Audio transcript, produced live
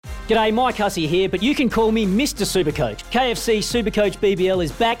G'day, Mike Hussey here, but you can call me Mr. Supercoach. KFC Supercoach BBL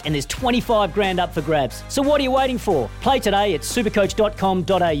is back and there's 25 grand up for grabs. So what are you waiting for? Play today at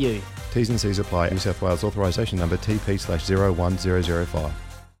supercoach.com.au. T's and C's apply. New South Wales authorisation number TP/01005.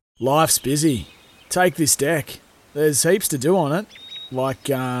 Life's busy. Take this deck. There's heaps to do on it, like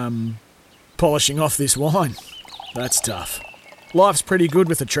polishing off this wine. That's tough. Life's pretty good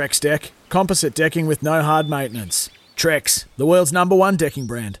with a Trex deck. Composite decking with no hard maintenance. Trex, the world's #1 decking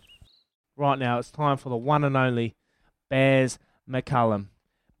brand. Right now, it's time for the one and only Baz McCullum.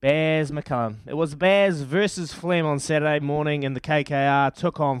 Baz McCullum. It was Baz versus Flem on Saturday morning, and the KKR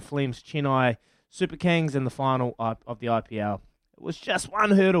took on Flem's Chennai Super Kings in the final of the IPL. It was just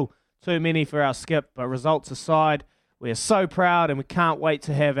one hurdle too many for our skip, but results aside, we are so proud and we can't wait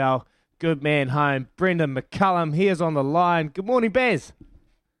to have our good man home, Brendan McCullum. He is on the line. Good morning, Baz.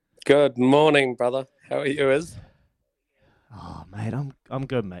 Good morning, brother. How are you, Iz? Oh, mate, I'm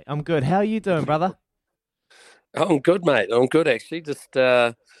good, mate. I'm good. How are you doing, brother? I'm good, mate. I'm good, actually. Just,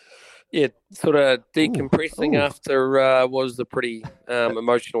 sort of decompressing after what was a pretty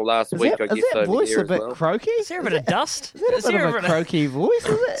emotional last week, I guess, is that over voice here a bit as well. croaky? Is there a bit of dust? Is that a bit of a croaky voice?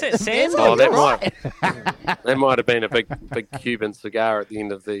 Is that Sam? Oh, that might have been a big Cuban cigar at the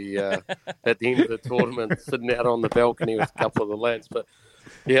end of the tournament, sitting out on the balcony with a couple of the lads. But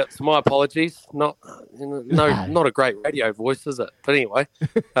yeah, it's my apologies. Not a great radio voice, is it? But anyway,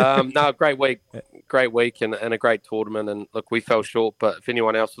 no, great week and a great tournament. And look, we fell short, but if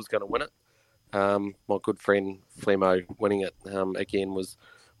anyone else was going to win it, my good friend Flemo winning it again was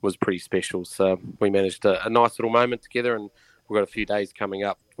pretty special. So we managed a nice little moment together, and we've got a few days coming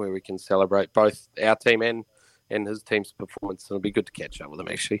up where we can celebrate both our team and his team's performance. And it'll be good to catch up with him,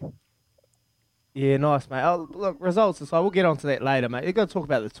 actually. Yeah, nice, mate. Oh, look, results aside, we'll get on to that later, mate. You've got to talk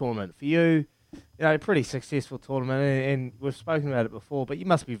about the tournament. For you, pretty successful tournament, and we've spoken about it before, but you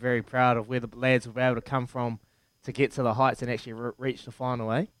must be very proud of where the lads were able to come from to get to the heights and actually reach the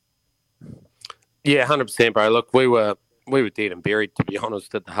final, eh? Yeah, 100%, bro. Look, we were dead and buried, to be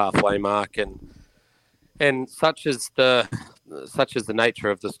honest, at the halfway mark, and such is the nature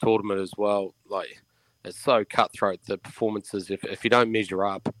of this tournament as well. Like, it's so cutthroat, the performances. If you don't measure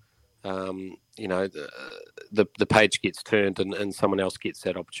up, the page gets turned and someone else gets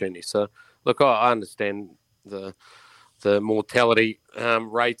that opportunity. So, look, I understand the mortality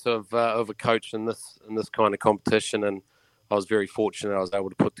rate of a coach in this kind of competition, and I was very fortunate I was able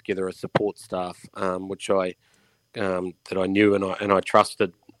to put together a support staff, which I knew and I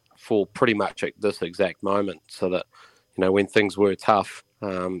trusted for pretty much at this exact moment, so that when things were tough,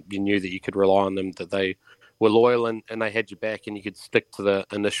 you knew that you could rely on them, that they were loyal and they had your back, and you could stick to the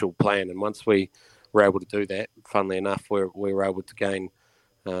initial plan. And once we were able to do that, funnily enough, we were able to gain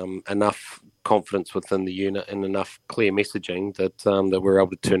enough confidence within the unit and enough clear messaging that we were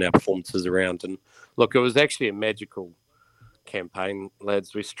able to turn our performances around. And look, it was actually a magical campaign,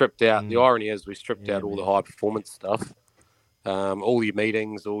 lads. We stripped out, the irony is we stripped out all the high performance stuff, all your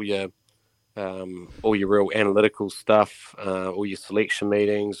meetings, all your real analytical stuff, all your selection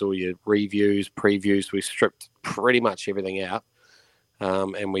meetings, all your reviews, previews. We stripped pretty much everything out,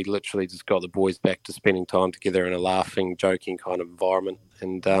 and we literally just got the boys back to spending time together in a laughing, joking kind of environment.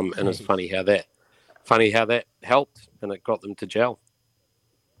 And it's funny how that helped, and it got them to gel.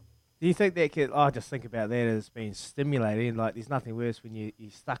 Do you think that I just think about that as being stimulating. Like, there's nothing worse when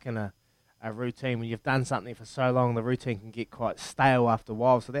you're stuck in a routine. When you've done something for so long, the routine can get quite stale after a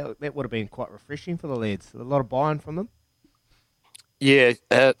while. So that would have been quite refreshing for the lads. A lot of buy-in from them. Yeah,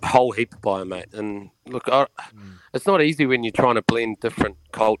 a whole heap of buy-in, mate. And look, it's not easy when you're trying to blend different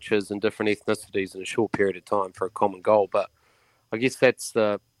cultures and different ethnicities in a short period of time for a common goal. But I guess that's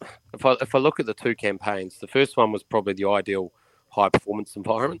if I look at the two campaigns, the first one was probably the ideal high-performance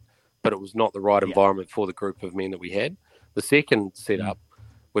environment, but it was not the right environment for the group of men that we had. The second setup,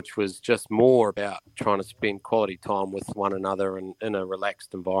 which was just more about trying to spend quality time with one another and in a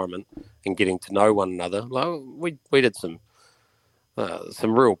relaxed environment and getting to know one another. Like, we did some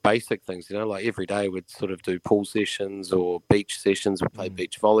real basic things, like every day we'd sort of do pool sessions or beach sessions. We'd play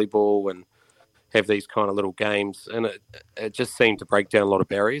beach volleyball and have these kind of little games. And it just seemed to break down a lot of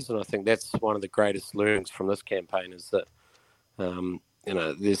barriers. And I think that's one of the greatest learnings from this campaign is that,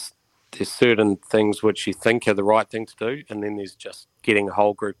 there's certain things which you think are the right thing to do, and then there's just getting a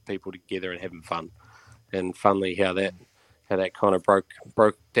whole group of people together and having fun. And funnily, how that kind of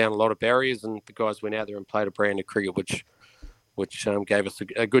broke down a lot of barriers, and the guys went out there and played a brand of cricket, which gave us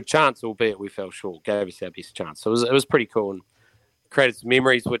a good chance, albeit we fell short. Gave us our best chance. So it was pretty cool and created some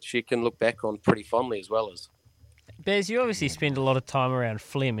memories which you can look back on pretty fondly as well as. Bez, you obviously spend a lot of time around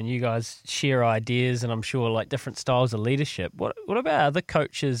Flem and you guys share ideas and I'm sure like different styles of leadership. What about other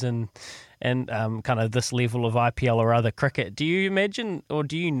coaches and kind of this level of IPL or other cricket? Do you imagine or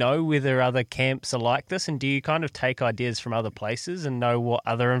do you know whether other camps are like this, and do you kind of take ideas from other places and know what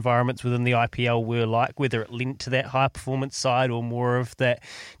other environments within the IPL were like, whether it linked to that high performance side or more of that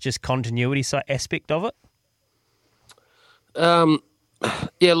just continuity side aspect of it?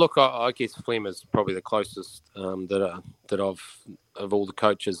 Yeah, look, I guess Flem is probably the closest that I've of all the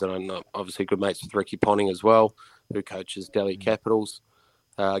coaches, and I'm obviously good mates with Ricky Ponting as well, who coaches Delhi Capitals.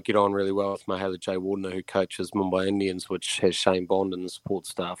 Get on really well with Mahela J. Wardner, who coaches Mumbai Indians, which has Shane Bond in the support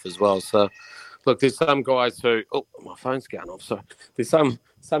staff as well. So, look, there's some guys who... Oh, my phone's going off. So there's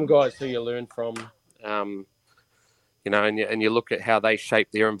some guys who you learn from, you know, and you look at how they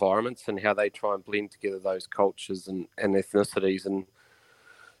shape their environments and how they try and blend together those cultures and ethnicities and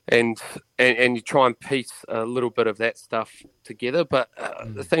you try and piece a little bit of that stuff together. But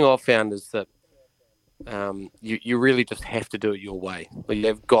the thing I've found is that you really just have to do it your way. You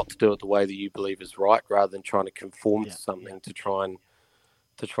have got to do it the way that you believe is right, rather than trying to conform to something to try and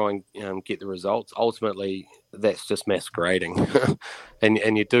get the results. Ultimately, that's just masquerading,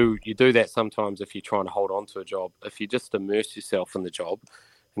 and you do that sometimes if you're trying to hold on to a job. If you just immerse yourself in the job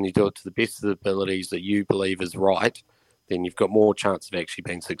and you do it to the best of the abilities that you believe is right, then you've got more chance of actually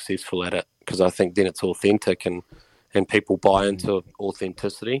being successful at it. Because I think then it's authentic and people buy into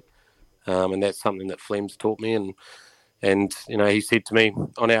authenticity. And that's something that Flem's taught me. And you know, he said to me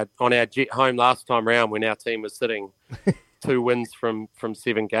on our jet home last time round when our team was sitting 2 wins from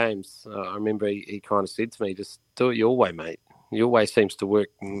 7 games, I remember he kind of said to me, just do it your way, mate. Your way seems to work.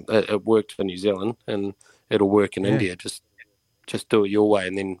 It worked for New Zealand and it'll work in India. Just do it your way,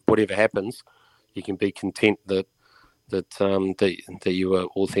 and then whatever happens, you can be content that you were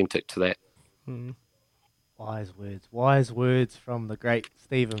authentic to that. Mm. Wise words from the great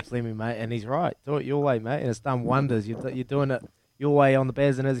Stephen Fleming, mate, and he's right. Do it your way, mate, and it's done wonders. You're doing it your way on the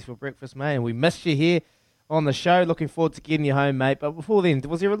Baz and Izzy for breakfast, mate, and we missed you here on the show. Looking forward to getting you home, mate. But before then,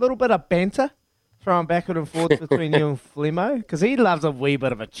 was there a little bit of banter throwing backward and forwards between you and Flemo? Because he loves a wee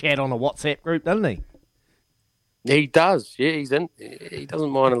bit of a chat on a WhatsApp group, doesn't he? He does, yeah. He doesn't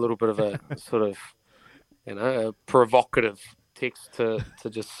mind a little bit of a sort of, you know, a provocative text to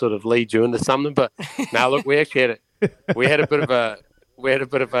just sort of lead you into something. But now, look, we actually had a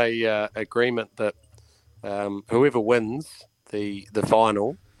bit of a agreement that whoever wins the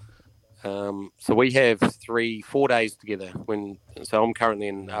final. So we have 4 days together. So I'm currently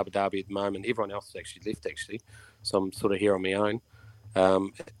in Abu Dhabi at the moment. Everyone else has actually left, so I'm sort of here on my own.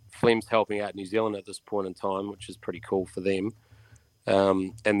 Flem's helping out New Zealand at this point in time, which is pretty cool for them.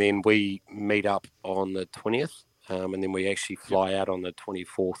 And then we meet up on the 20th, and then we actually fly out on the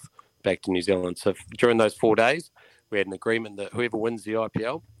 24th back to New Zealand. So during those 4 days, we had an agreement that whoever wins the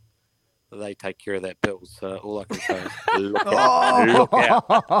IPL, they take care of that bill. So all I can say is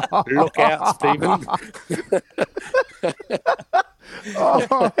look out, Stephen.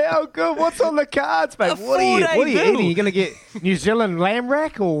 Oh, how good. What's on the cards, mate? What are you eating? You going to get New Zealand lamb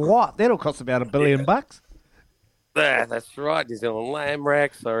rack or what? That'll cost about $1 billion. Yeah, that's right. New Zealand lamb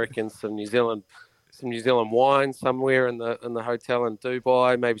racks. I reckon some New Zealand wine somewhere in the hotel in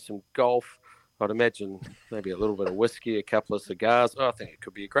Dubai. Maybe some golf. I'd imagine maybe a little bit of whiskey, a couple of cigars. I think it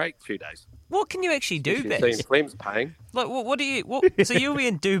could be a great few days. What can you actually do, Baz? Flem's paying. Like, what do you? So you'll be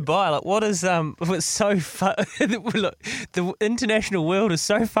in Dubai. Like, what is What's so far? Look, the international world is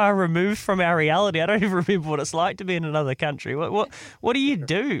so far removed from our reality. I don't even remember what it's like to be in another country. What do you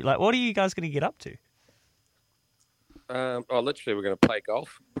do? Like, what are you guys going to get up to? Literally, we're going to play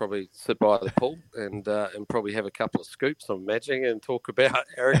golf. Probably sit by the pool and probably have a couple of scoops, I'm imagining, and talk about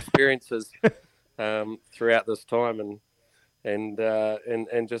our experiences throughout this time and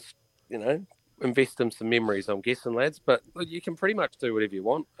just, you know, invest in some memories, I'm guessing, lads. But look, you can pretty much do whatever you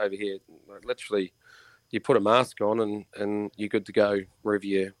want over here. Like, literally, you put a mask on and you're good to go wherever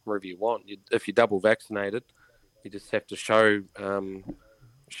you want. If you're double vaccinated, you just have to show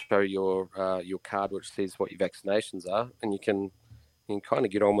your card which says what your vaccinations are, and you can kind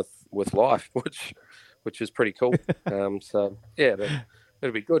of get on with life, which is pretty cool. So yeah,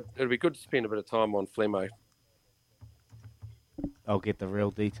 it'll be good. It'll be good to spend a bit of time on Flemo. I'll get the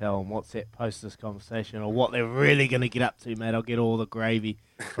real detail on WhatsApp post this conversation, or what they're really going to get up to, mate. I'll get all the gravy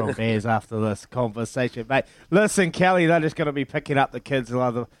from Bears after this conversation, mate. Listen, Kelly, they're just going to be picking up the kids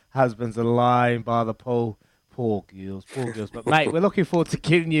while the husbands are lying by the pool. Poor girls. But, mate, we're looking forward to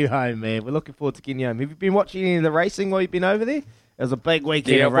getting you home, man. We're looking forward to getting you home. Have you been watching any of the racing while you've been over there? It was a big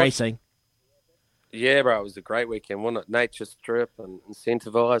weekend of racing. Yeah, bro, it was a great weekend, wasn't it? Nature Strip and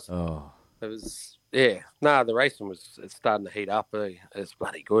Incentivised. Oh. It was The racing it's starting to heat up. It's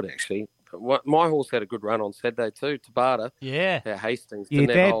bloody good, actually. My horse had a good run on Saturday too, Tabata. Yeah. At Hastings. Your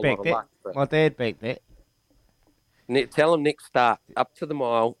Didn't have a dad whole backed lot of that. luck. But My dad backed that. tell him next start, up to the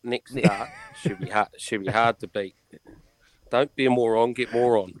mile, next start, should be hard to beat. Don't be a moron, get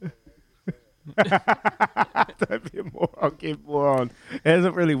more on. Don't be a moron, get more on. It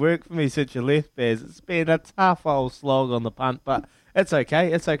hasn't really worked for me since you left, Baz. It's been a tough old slog on the punt, but it's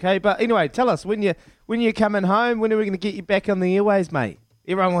okay. It's okay. But anyway, tell us, when you're coming home, when are we going to get you back on the airways, mate?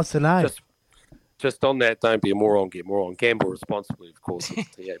 Everyone wants to know. Just on that, don't be a moron, get more on. Gamble responsibly, of course.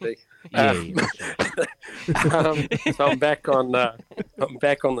 It's TAB. So I'm back on the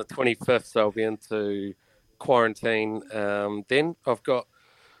 25th. So I'll be into quarantine. Then I've got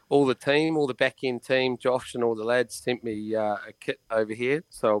all the back end team, Josh and all the lads sent me a kit over here,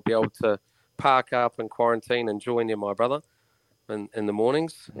 so I'll be able to park up and quarantine and join you, my brother, in the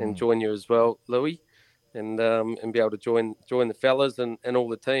mornings, and join you as well, Louis. And be able to join the fellas and all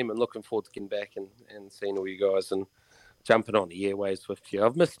the team, and looking forward to getting back and seeing all you guys and jumping on the airways with you.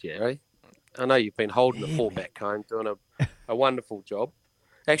 I've missed you, eh? I know you've been holding the fort back home, doing a wonderful job.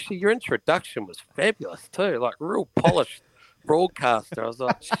 Actually, your introduction was fabulous too, like real polished broadcaster. I was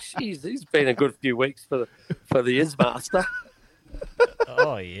like, geez, he's been a good few weeks for the Ismaster.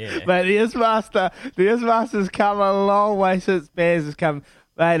 Oh, yeah. But the Ismaster's come a long way since Baz has come.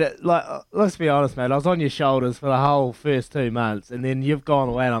 Mate, let's be honest, mate. I was on your shoulders for the whole first 2 months, and then you've gone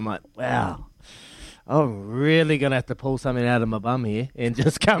away, and I'm like, wow, I'm really going to have to pull something out of my bum here and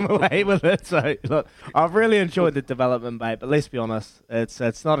just come away with it. So, look, I've really enjoyed the development, mate, but let's be honest,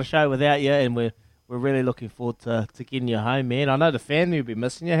 it's not a show without you, and we're really looking forward to getting you home, man. I know the family will be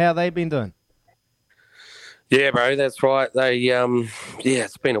missing you. How have they been doing? Yeah, bro, that's right. They,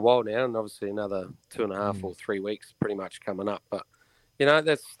 it's been a while now, and obviously another 2.5 or 3 weeks pretty much coming up, but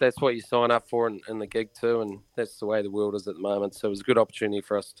that's what you sign up for in the gig too, and that's the way the world is at the moment. So it was a good opportunity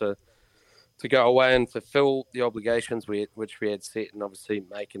for us to go away and fulfil the obligations which we had set, and obviously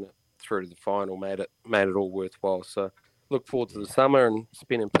making it through to the final made it all worthwhile. So look forward to the summer and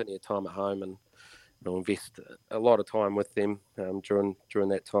spending plenty of time at home, and invest a lot of time with them during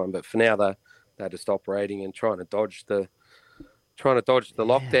that time. But for now, they're just operating and trying to dodge the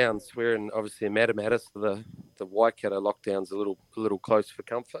lockdowns. We're in obviously in Matamata, so the Waikato lockdown's a little close for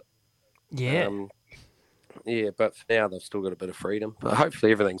comfort. Yeah. But for now they've still got a bit of freedom. But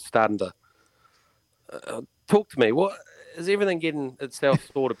hopefully everything's starting to talk to me. What is everything getting itself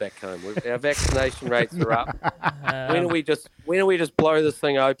sorted back home? Our vaccination rates are up. When are we just blow this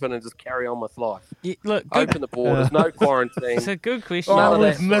thing open and just carry on with life? Yeah, look, open the borders, no quarantine. It's a good question.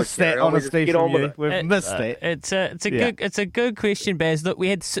 We've missed that honesty from you. We've missed that. It's a good question, Baz. Look, we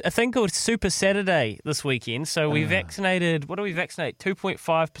had I think it was Super Saturday this weekend, so we vaccinated. What do we vaccinate?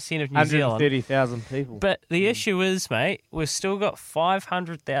 2.5% of New Zealand. 130,000 people. But the issue is, mate, we've still got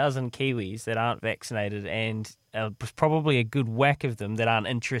 500,000 Kiwis that aren't vaccinated, and probably a good whack of them that aren't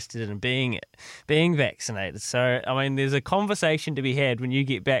interested in being vaccinated. So, I mean, there's a conversation to be had when you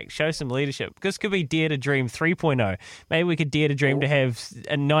get back. Show some leadership. This could be Dare to Dream 3.0. Maybe we could dare to dream to have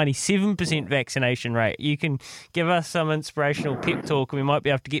a 97% vaccination rate. You can give us some inspirational pep talk, and we might be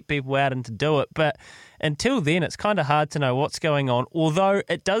able to get people out and to do it. But until then, it's kind of hard to know what's going on. Although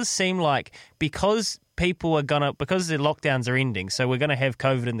it does seem like because the lockdowns are ending, so we're going to have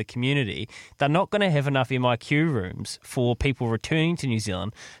COVID in the community, they're not going to have enough MIQ rooms for people returning to New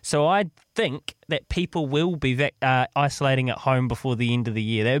Zealand. So I think that people will be isolating at home before the end of the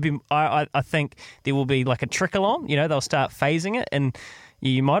year. I think there will be like a trickle on, they'll start phasing it, and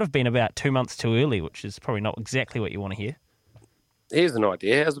you might have been about 2 months too early, which is probably not exactly what you want to hear. Here's an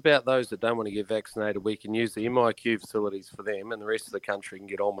idea. How's about those that don't want to get vaccinated? We can use the MIQ facilities for them, and the rest of the country can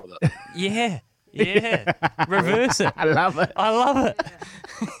get on with it. Yeah. Reverse it. I love it.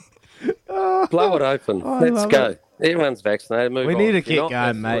 Blow it open. Let's go. Everyone's vaccinated. Move on. We need to keep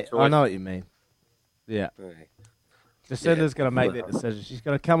going, mate. I know what you mean. Yeah. Okay. Jacinda's going to make that decision. She's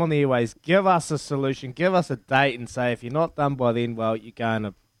going to come on the airways, give us a solution, give us a date, and say, if you're not done by then, well, you're going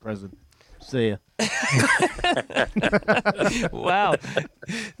to prison. See ya. Wow.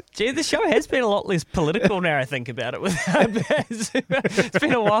 Gee, the show has been a lot less political now I think about it. It's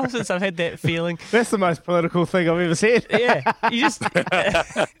been a while since I've had that feeling. That's the most political thing I've ever said. Yeah. You just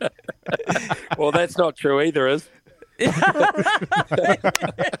Well, that's not true either, is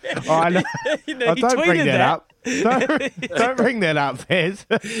I know. He don't bring tweeted that up. Don't bring that up, Baz.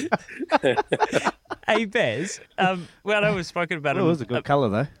 Hey, Baz. Well, I know we've spoken about It was a good colour,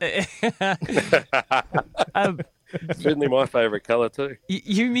 though. Certainly my favourite colour too.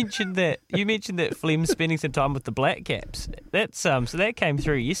 You mentioned that Flem's spending some time with the Black Caps. That's so that came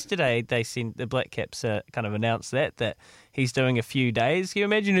through yesterday. They sent the Black Caps kind of announced that he's doing a few days. Can you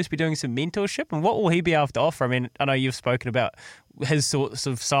imagine he'll be doing some mentorship, and what will he be able to offer? I mean, I know you've spoken about his sorts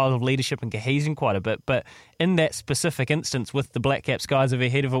of style of leadership and cohesion quite a bit, but in that specific instance with the Black Caps guys over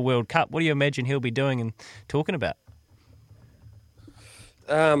ahead of a World Cup, what do you imagine he'll be doing and talking about?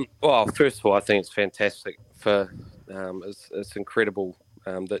 Well, first of all, I think it's fantastic for it's incredible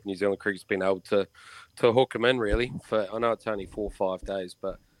that New Zealand cricket's been able to hook him in. Really, I know it's only 4 or 5 days,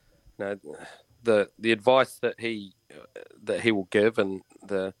 but you know, the advice that he will give and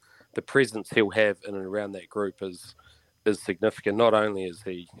the presence he'll have in and around that group is significant. Not only is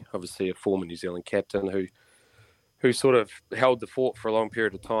he obviously a former New Zealand captain who sort of held the fort for a long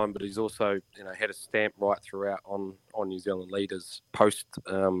period of time, but he's also, you know, had a stamp right throughout on New Zealand leaders post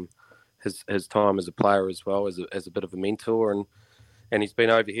his time as a player as well, as a bit of a mentor, and he's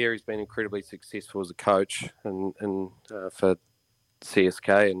been over here. He's been incredibly successful as a coach and for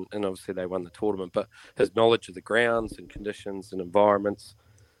CSK, and obviously they won the tournament. But his knowledge of the grounds and conditions and environments,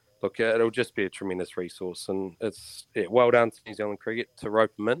 look, it'll just be a tremendous resource, and it's well done to New Zealand cricket to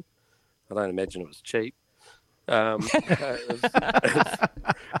rope him in. I don't imagine it was cheap.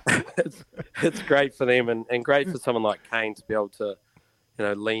 It's great for them and great for someone like Kane to be able to, you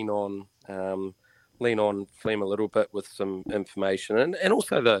know, lean on Flem a little bit with some information and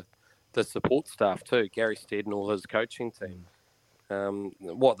also the support staff too, Gary Stead and all his coaching team.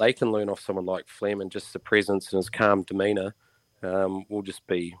 What they can learn off someone like Flem and just the presence and his calm demeanour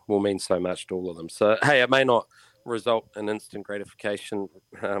will mean so much to all of them. So hey, it may not result in instant gratification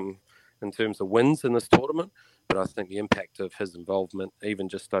in terms of wins in this tournament, but I think the impact of his involvement, even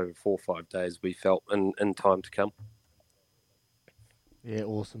just over 4 or 5 days, we felt in time to come. Yeah,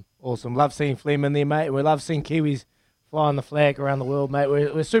 awesome. Love seeing Flem in there, mate. We love seeing Kiwis flying the flag around the world, mate.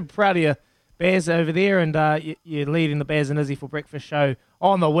 We're super proud of you, Bears, over there, and you're leading the Bears and Izzy for Breakfast show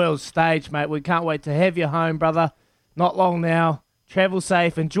on the world stage, mate. We can't wait to have you home, brother. Not long now. Travel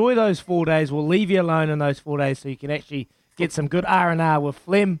safe. Enjoy those 4 days. We'll leave you alone in those 4 days so you can actually get some good R&R with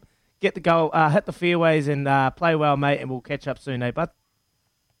Flem. Get the goal, hit the fairways and play well, mate, and we'll catch up soon, eh, bud?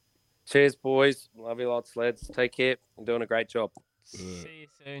 Cheers, boys. Love you lots, lads. Take care. You're doing a great job. See you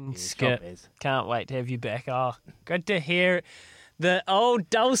soon, Skip. Can't wait to have you back. Oh, good to hear the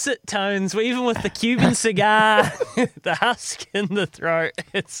old dulcet tones, even with the Cuban cigar, the husk in the throat.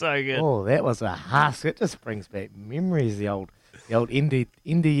 It's so good. Oh, that was a husk. It just brings back memories, the old Indy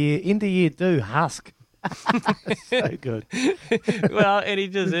year do husk. So good. Well, and he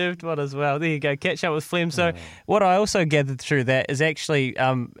deserved one as well. There you go. Catch up with Flem. So what I also gathered through that is actually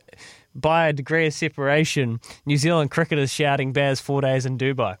by a degree of separation, New Zealand cricket is shouting Baz 4 days in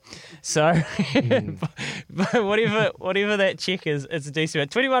Dubai. So but whatever that check is, it's a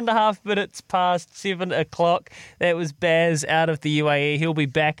decent. 21.5 minutes past 7 o'clock. That was Baz out of the UAE. He'll be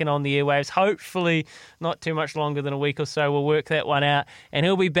back and on the airwaves. Hopefully not too much longer than a week or so. We'll work that one out. And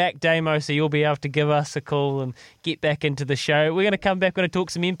he'll be back, Damo, so you'll be able to give us a call and get back into the show. We're going to come back. We're going to talk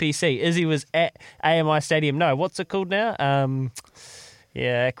some NPC. Izzy was at AMI Stadium. No, what's it called now?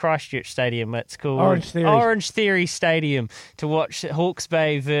 Yeah, Christchurch Stadium. It's called Orange Theory Stadium to watch Hawke's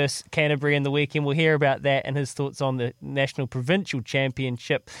Bay versus Canterbury in the weekend. We'll hear about that and his thoughts on the National Provincial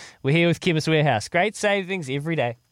Championship. We're here with Chemist Warehouse. Great savings every day.